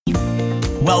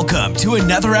Welcome to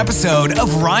another episode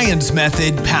of Ryan's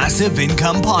Method Passive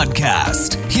Income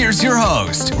Podcast. Here's your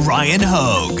host, Ryan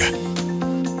Hogue.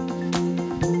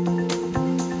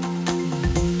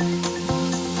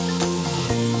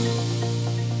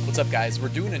 What's up, guys? We're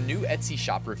doing a new Etsy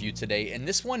shop review today, and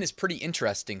this one is pretty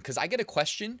interesting because I get a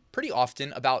question pretty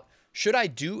often about, should I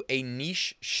do a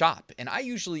niche shop? And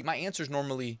my answer is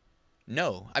normally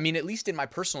no. I mean, at least in my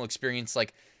personal experience,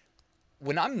 like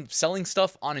when I'm selling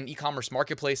stuff on an e-commerce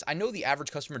marketplace, I know the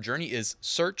average customer journey is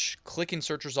search, click in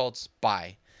search results,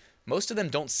 buy. Most of them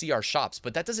don't see our shops,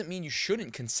 but that doesn't mean you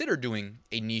shouldn't consider doing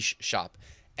a niche shop.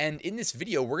 And in this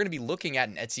video, we're going to be looking at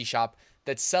an Etsy shop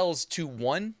that sells to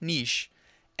one niche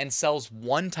and sells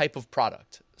one type of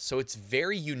product. So it's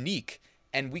very unique,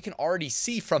 and we can already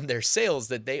see from their sales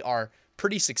that they are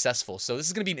pretty successful. So this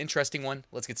is going to be an interesting one.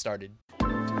 Let's get started.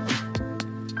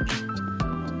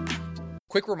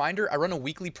 Quick reminder, I run a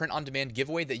weekly print-on-demand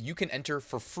giveaway that you can enter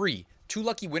for free. 2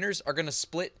 lucky winners are going to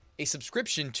split a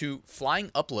subscription to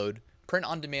Flying Upload,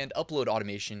 print-on-demand upload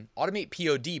automation, Automate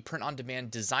POD,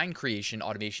 print-on-demand design creation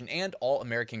automation, and All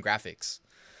American Graphics.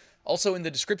 Also in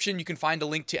the description, you can find a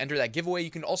link to enter that giveaway. You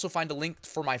can also find a link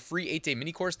for my free 8-day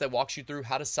mini course that walks you through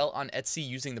how to sell on Etsy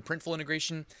using the Printful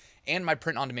integration and my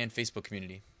print-on-demand Facebook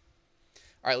community.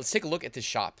 All right, let's take a look at this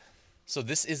shop. So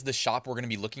this is the shop we're going to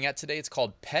be looking at today. It's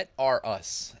called Pet R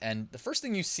Us. And the first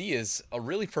thing you see is a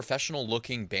really professional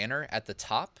looking banner at the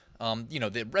top.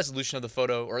 The resolution of the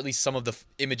photo, or at least some of the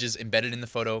images embedded in the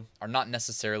photo, are not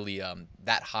necessarily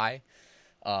that high.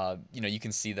 You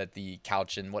can see that the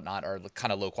couch and whatnot are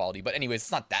kind of low quality. But anyways,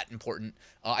 it's not that important.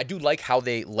 I do like how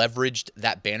they leveraged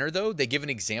that banner, though. They give an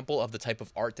example of the type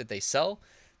of art that they sell.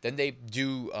 Then they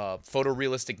do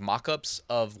photorealistic mock-ups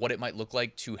of what it might look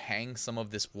like to hang some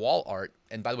of this wall art.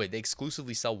 And by the way, they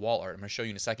exclusively sell wall art. I'm going to show you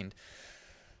in a second.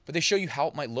 But they show you how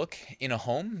it might look in a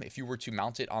home if you were to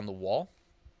mount it on the wall.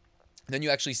 And then you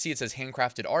actually see it says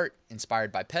handcrafted art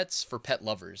inspired by pets for pet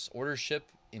lovers. Orders ship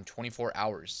in 24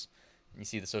 hours. And you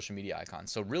see the social media icon.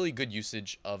 So really good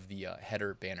usage of the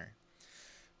header banner.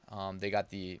 They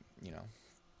got the,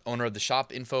 owner of the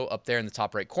shop info up there in the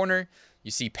top right corner.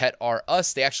 You see Pet R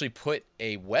Us. They actually put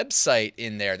a website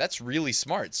in there. That's really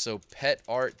smart. So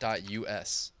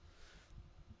petart.us.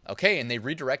 Okay, and they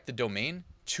redirect the domain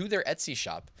to their Etsy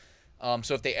shop.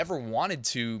 So if they ever wanted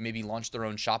to maybe launch their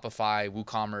own Shopify,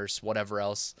 WooCommerce, whatever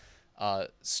else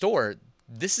store,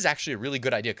 this is actually a really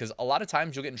good idea, because a lot of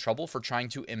times you'll get in trouble for trying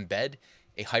to embed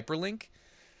a hyperlink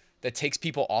that takes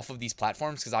people off of these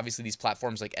platforms, because obviously these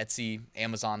platforms like Etsy,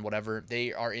 Amazon, whatever,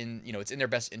 they are in, it's in their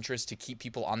best interest to keep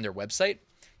people on their website.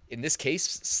 In this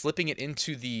case, slipping it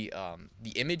into the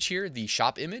image here, the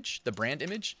shop image, the brand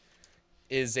image,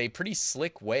 is a pretty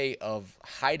slick way of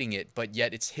hiding it, but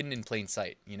yet it's hidden in plain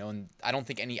sight, and I don't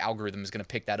think any algorithm is going to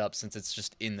pick that up since it's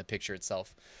just in the picture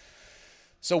itself.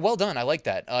 So well done. I like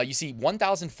that. You see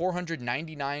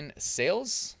 1,499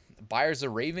 sales. Buyers are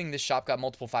raving. This shop got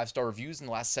multiple 5-star reviews in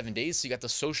the last 7 days. So you got the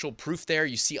social proof there.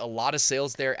 You see a lot of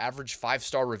sales there. Average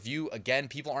 5-star review. Again,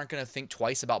 people aren't going to think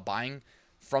twice about buying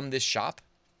from this shop.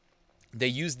 They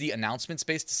use the announcement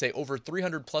space to say over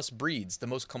 300 plus breeds, the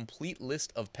most complete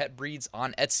list of pet breeds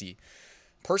on Etsy.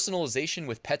 Personalization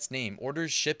with pet's name.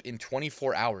 Orders ship in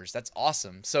 24 hours. That's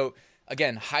awesome. So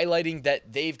again, highlighting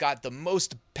that they've got the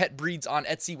most pet breeds on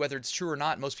Etsy, whether it's true or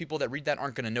not. Most people that read that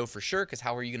aren't going to know for sure, because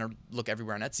how are you going to look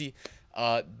everywhere on Etsy?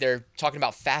 They're talking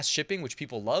about fast shipping, which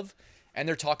people love, and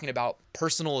they're talking about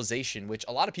personalization, which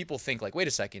a lot of people think like, wait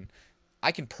a second,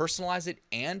 I can personalize it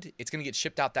and it's going to get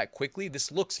shipped out that quickly.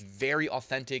 This looks very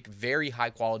authentic, very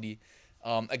high quality.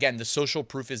 Again, the social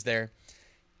proof is there.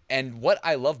 And what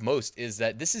I love most is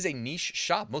that this is a niche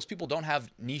shop. Most people don't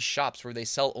have niche shops where they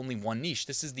sell only one niche.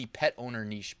 This is the pet owner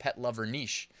niche, pet lover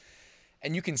niche.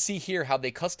 And you can see here how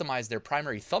they customize their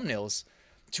primary thumbnails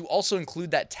to also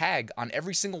include that tag on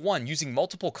every single one using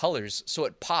multiple colors so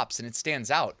it pops and it stands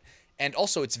out. And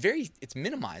also it's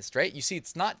minimized, right? You see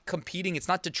it's not competing, it's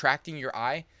not detracting your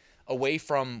eye away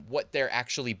from what they're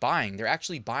actually buying. They're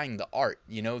actually buying the art,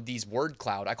 these word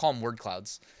cloud. I call them word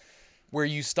clouds, where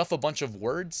you stuff a bunch of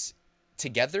words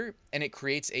together and it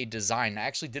creates a design. I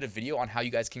actually did a video on how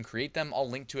you guys can create them. I'll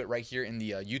link to it right here in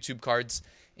the YouTube cards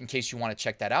in case you want to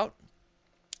check that out.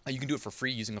 You can do it for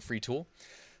free using a free tool.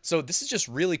 So this is just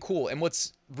really cool. And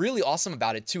what's really awesome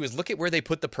about it too is look at where they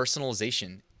put the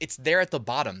personalization. It's there at the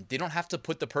bottom. They don't have to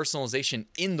put the personalization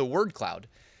in the word cloud.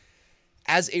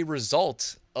 As a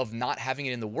result of not having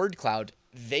it in the word cloud,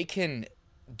 they can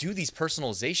do these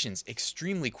personalizations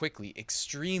extremely quickly,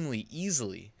 extremely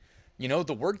easily.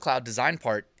 The word cloud design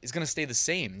part is going to stay the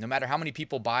same no matter how many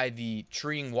people buy the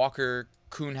treeing walker,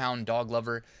 coonhound, dog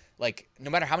lover. like no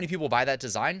matter how many people buy that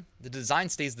design, the design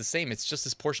stays the same. It's just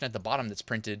this portion at the bottom that's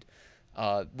printed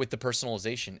with the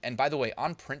personalization. And by the way,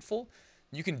 on Printful,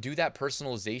 you can do that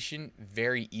personalization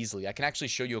very easily. I can actually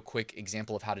show you a quick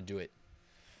example of how to do it.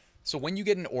 So when you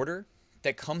get an order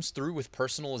that comes through with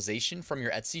personalization from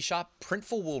your Etsy shop,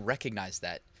 Printful will recognize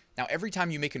that. Now, every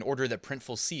time you make an order that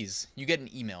Printful sees, you get an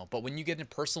email. But when you get a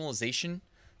personalization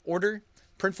order,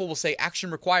 Printful will say, action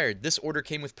required. This order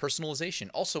came with personalization.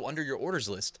 Also, under your orders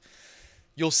list,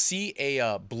 you'll see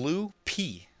a blue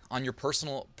P on your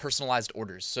personalized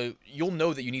orders. So you'll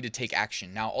know that you need to take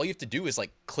action. Now, all you have to do is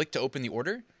like click to open the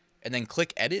order and then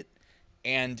click edit.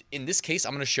 And in this case,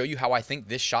 I'm going to show you how I think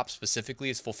this shop specifically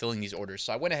is fulfilling these orders.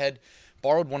 So I went ahead,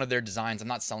 borrowed one of their designs. I'm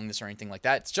not selling this or anything like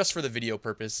that. It's just for the video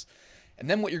purpose. And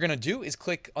then what you're going to do is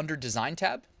click under design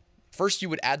tab. First, you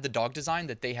would add the dog design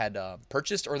that they had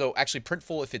purchased, or though actually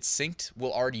Printful, if it's synced,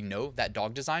 will already know that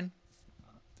dog design.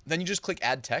 Then you just click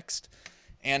add text,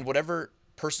 and whatever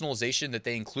personalization that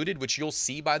they included, which you'll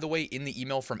see, by the way, in the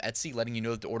email from Etsy letting you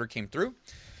know that the order came through,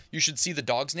 you should see the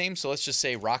dog's name. So let's just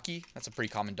say Rocky. That's a pretty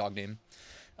common dog name.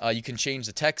 You can change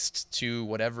the text to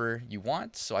whatever you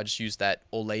want. So I just use that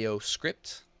Oleo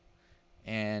script.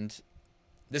 And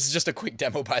this is just a quick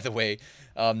demo, by the way.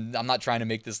 I'm not trying to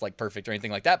make this like perfect or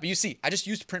anything like that. But you see, I just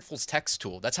used Printful's text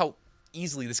tool. That's how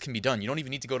easily this can be done. You don't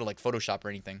even need to go to like Photoshop or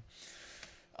anything.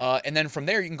 And then from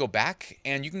there, you can go back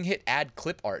and you can hit add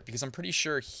clip art, because I'm pretty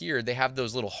sure here they have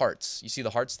those little hearts. You see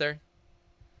the hearts there?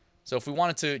 So if we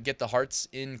wanted to get the hearts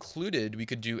included, we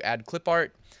could do add clip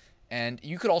art. And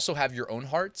you could also have your own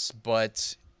hearts,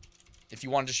 but if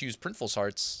you want to just use Printful's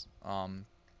hearts,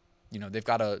 you know, they've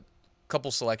got a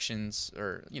couple selections,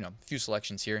 or, you know, a few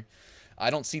selections here. I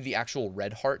don't see the actual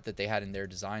red heart that they had in their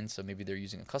design, so maybe they're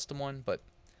using a custom one, but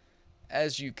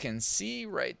as you can see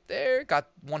right there, got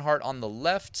one heart on the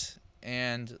left.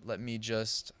 And let me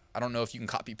just, I don't know if you can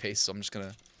copy paste, so I'm just going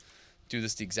to do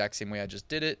this the exact same way I just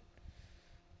did it.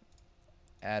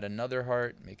 Add another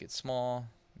heart, make it small,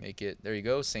 make it, there you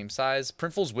go, same size.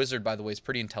 Printful's wizard, by the way, is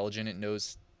pretty intelligent. It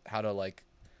knows how to like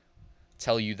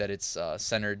tell you that it's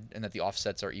centered and that the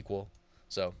offsets are equal.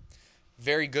 So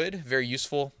very good, very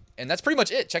useful. And that's pretty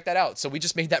much it. Check that out. So we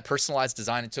just made that personalized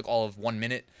design. It took all of 1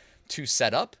 minute to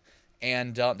set up.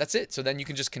 And that's it. So then you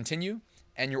can just continue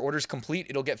and your order's complete.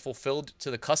 It'll get fulfilled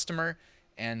to the customer.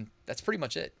 And that's pretty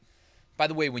much it. By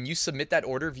the way, when you submit that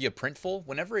order via Printful,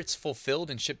 whenever it's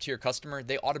fulfilled and shipped to your customer,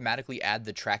 they automatically add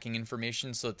the tracking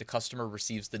information so that the customer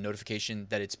receives the notification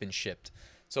that it's been shipped.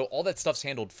 So all that stuff's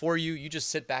handled for you. You just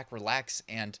sit back, relax,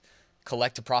 and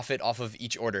collect a profit off of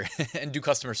each order and do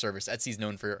customer service. Etsy's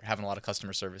known for having a lot of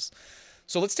customer service.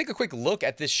 So let's take a quick look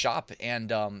at this shop and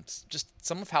just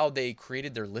some of how they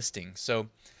created their listing. So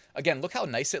again, look how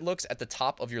nice it looks at the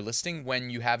top of your listing when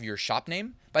you have your shop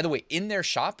name. By the way, in their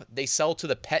shop, they sell to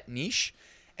the pet niche,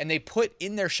 and they put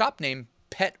in their shop name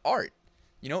pet art.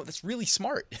 You know, that's really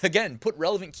smart. Again, put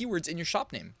relevant keywords in your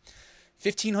shop name.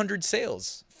 1,500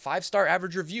 sales, 5-star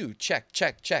average review, check,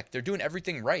 check, check. They're doing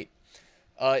everything right.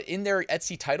 In their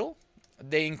Etsy title,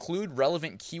 they include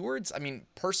relevant keywords. I mean,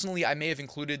 personally, I may have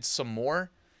included some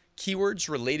more keywords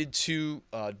related to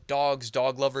dogs,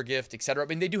 dog lover gift, etc. I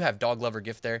mean, they do have dog lover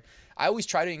gift there. I always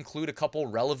try to include a couple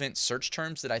relevant search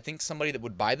terms that I think somebody that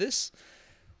would buy this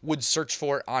would search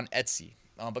for on Etsy.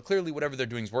 But clearly, whatever they're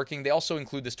doing is working. They also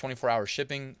include this 24-hour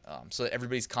shipping so that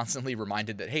everybody's constantly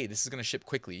reminded that, hey, this is going to ship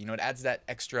quickly. You know, it adds that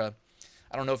extra,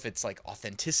 I don't know if it's like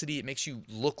authenticity. It makes you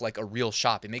look like a real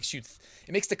shop. It makes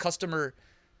the customer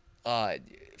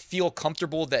feel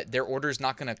comfortable that their order is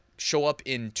not going to show up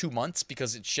in 2 months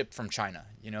because it's shipped from China.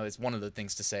 You know, it's one of the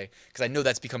things to say, because I know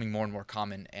that's becoming more and more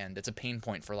common, and it's a pain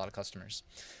point for a lot of customers.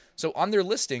 So on their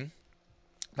listing,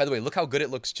 by the way, look how good it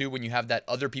looks too when you have that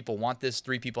other people want this.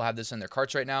 3 people have this in their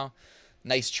carts right now.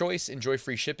 Nice choice. Enjoy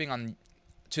free shipping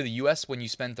to the US when you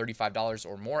spend $35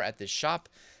 or more at this shop.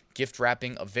 Gift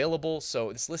wrapping available.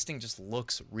 So this listing just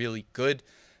looks really good.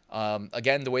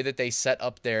 Again, the way that they set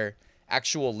up their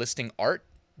actual listing art,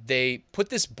 they put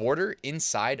this border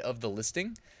inside of the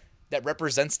listing that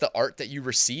represents the art that you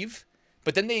receive,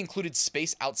 but then they included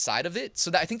space outside of it. So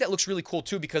that, I think that looks really cool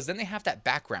too, because then they have that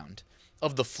background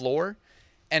of the floor.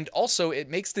 And also it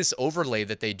makes this overlay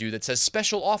that they do that says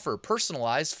special offer,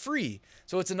 personalized, free.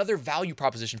 So it's another value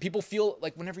proposition. People feel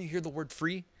like whenever you hear the word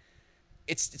free,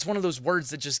 it's one of those words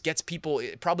that just gets people,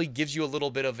 it probably gives you a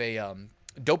little bit of a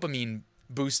dopamine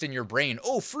boost in your brain.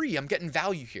 Oh, free, I'm getting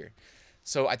value here.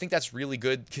 So I think that's really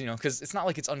good, you know, because it's not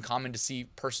like it's uncommon to see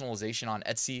personalization on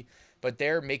Etsy, but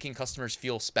they're making customers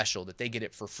feel special, that they get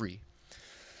it for free.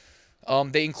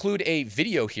 They include a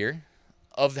video here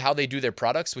of how they do their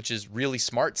products, which is really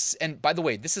smart. And by the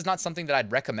way, this is not something that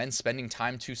I'd recommend spending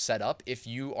time to set up if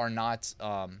you are not,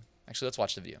 actually, let's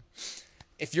watch the video.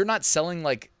 If you're not selling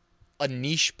like a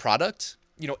niche product,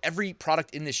 you know, every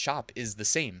product in this shop is the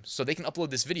same. So they can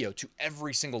upload this video to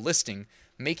every single listing,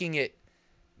 making it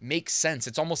make sense.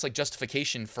 It's almost like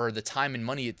justification for the time and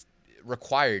money it's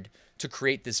required to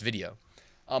create this video.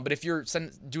 But if you're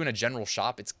doing a general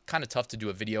shop, it's kind of tough to do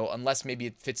a video unless maybe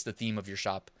it fits the theme of your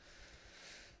shop.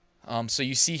 So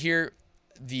you see here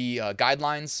the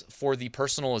guidelines for the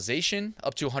personalization.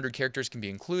 Up to 100 characters can be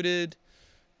included.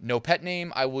 No pet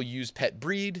name. I will use pet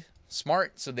breed.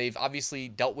 Smart. So they've obviously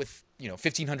dealt with,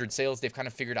 1,500 sales. They've kind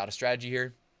of figured out a strategy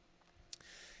here.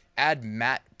 Add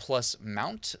mat plus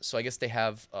mount. So I guess they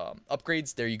have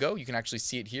upgrades. There you go. You can actually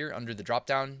see it here under the drop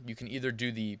down. You can either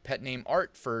do the pet name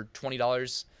art for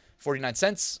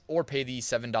 $20.49 or pay the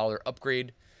 $7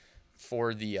 upgrade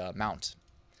for the mount.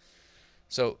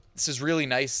 So this is really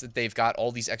nice that they've got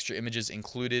all these extra images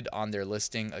included on their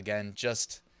listing. Again,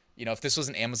 just, if this was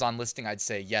an Amazon listing, I'd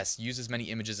say, yes, use as many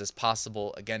images as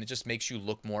possible. Again, it just makes you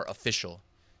look more official.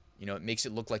 It makes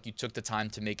it look like you took the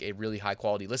time to make a really high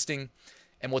quality listing.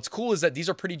 And what's cool is that these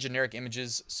are pretty generic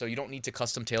images, so you don't need to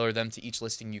custom tailor them to each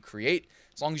listing you create.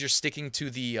 As long as you're sticking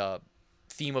to the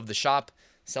theme of the shop,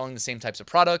 selling the same types of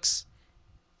products,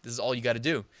 this is all you got to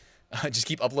do. Just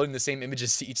keep uploading the same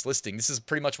images to each listing. This is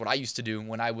pretty much what I used to do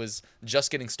when I was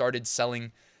just getting started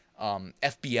selling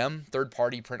FBM,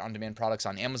 third-party print-on-demand products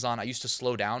on Amazon. I used to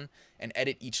slow down and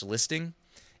edit each listing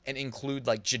and include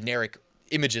like generic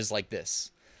images like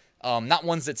this. Not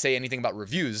ones that say anything about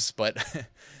reviews, but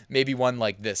maybe one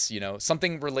like this,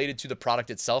 something related to the product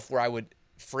itself where I would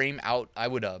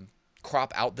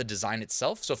crop out the design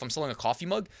itself. So if I'm selling a coffee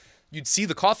mug, you'd see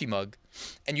the coffee mug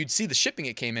and you'd see the shipping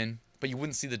it came in, but you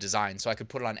wouldn't see the design. So I could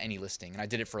put it on any listing. And I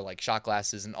did it for like shot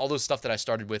glasses and all those stuff that I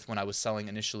started with when I was selling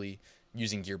initially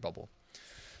using Gear Bubble.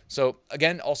 So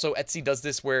again, also Etsy does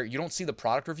this where you don't see the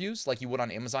product reviews like you would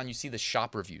on Amazon. You see the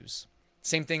shop reviews.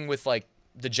 Same thing with like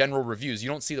the general reviews. You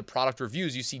don't see the product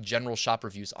reviews. You see general shop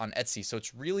reviews on Etsy. So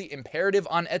it's really imperative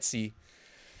on Etsy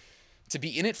to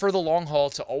be in it for the long haul,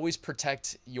 to always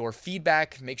protect your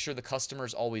feedback, make sure the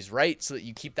customer's always right so that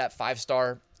you keep that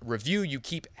 5-star review. You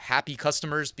keep happy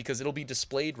customers because it'll be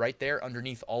displayed right there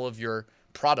underneath all of your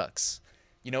products.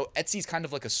 Etsy's kind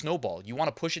of like a snowball. You want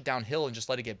to push it downhill and just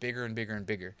let it get bigger and bigger and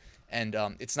bigger. And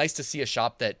it's nice to see a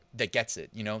shop that gets it.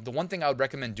 The one thing I would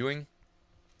recommend doing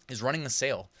is running a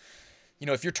sale.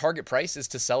 If your target price is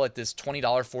to sell at this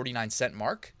 $20.49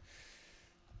 mark,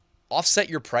 offset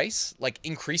your price, like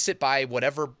increase it by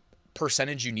whatever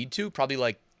percentage you need to, probably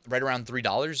like right around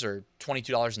 $3 or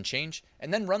 $22 and change,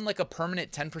 and then run like a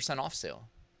permanent 10% off sale.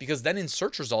 Because then in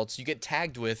search results, you get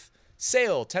tagged with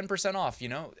sale, 10% off,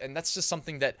 and that's just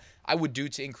something that I would do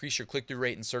to increase your click-through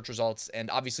rate in search results. And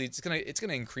obviously it's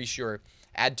gonna increase your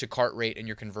add to cart rate and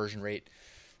your conversion rate.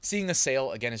 Seeing a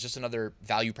sale, again, is just another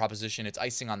value proposition. It's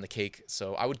icing on the cake.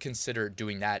 So I would consider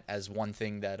doing that as one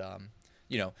thing that,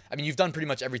 you've done pretty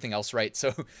much everything else right.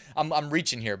 So I'm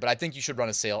reaching here, but I think you should run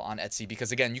a sale on Etsy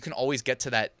because, again, you can always get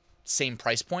to that same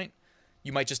price point.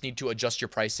 You might just need to adjust your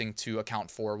pricing to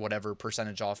account for whatever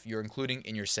percentage off you're including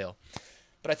in your sale.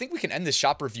 But I think we can end this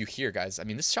shop review here, guys.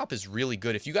 This shop is really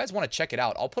good. If you guys want to check it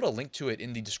out, I'll put a link to it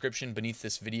in the description beneath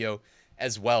this video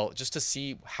as well, just to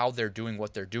see how they're doing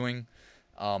what they're doing.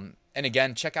 And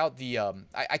again, check out the,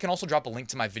 I can also drop a link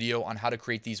to my video on how to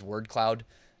create these word cloud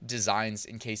designs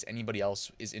in case anybody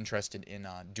else is interested in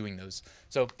doing those.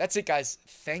 So that's it, guys.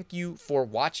 Thank you for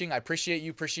watching. I appreciate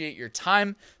your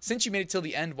time. Since you made it till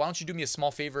the end, why don't you do me a small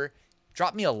favor?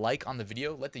 Drop me a like on the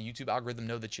video. Let the YouTube algorithm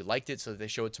know that you liked it so that they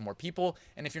show it to more people.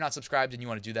 And if you're not subscribed and you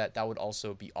want to do that, that would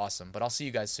also be awesome. But I'll see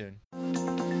you guys soon.